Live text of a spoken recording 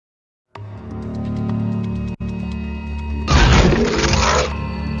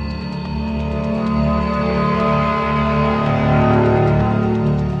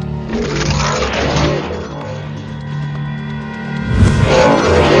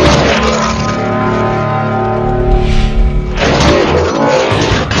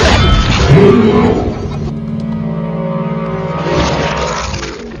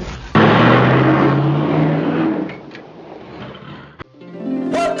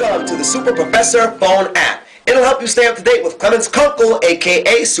Welcome to the Super Professor phone app. It'll help you stay up to date with Clemens Kunkel,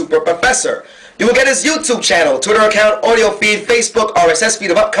 aka Super Professor. You will get his YouTube channel, Twitter account, audio feed, Facebook, RSS feed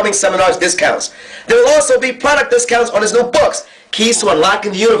of upcoming seminars, discounts. There will also be product discounts on his new books, Keys to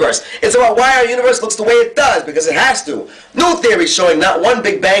Unlocking the Universe. It's about why our universe looks the way it does, because it has to. New theories showing not one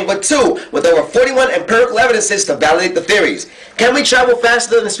Big Bang, but two, with over 41 empirical evidences to validate the theories. Can we travel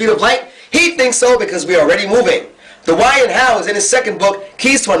faster than the speed of light? He thinks so because we are already moving. The why and how is in his second book,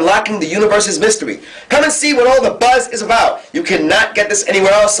 Keys to Unlocking the Universe's Mystery. Come and see what all the buzz is about. You cannot get this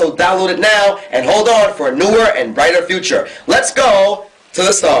anywhere else, so download it now and hold on for a newer and brighter future. Let's go to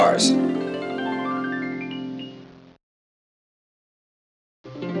the stars.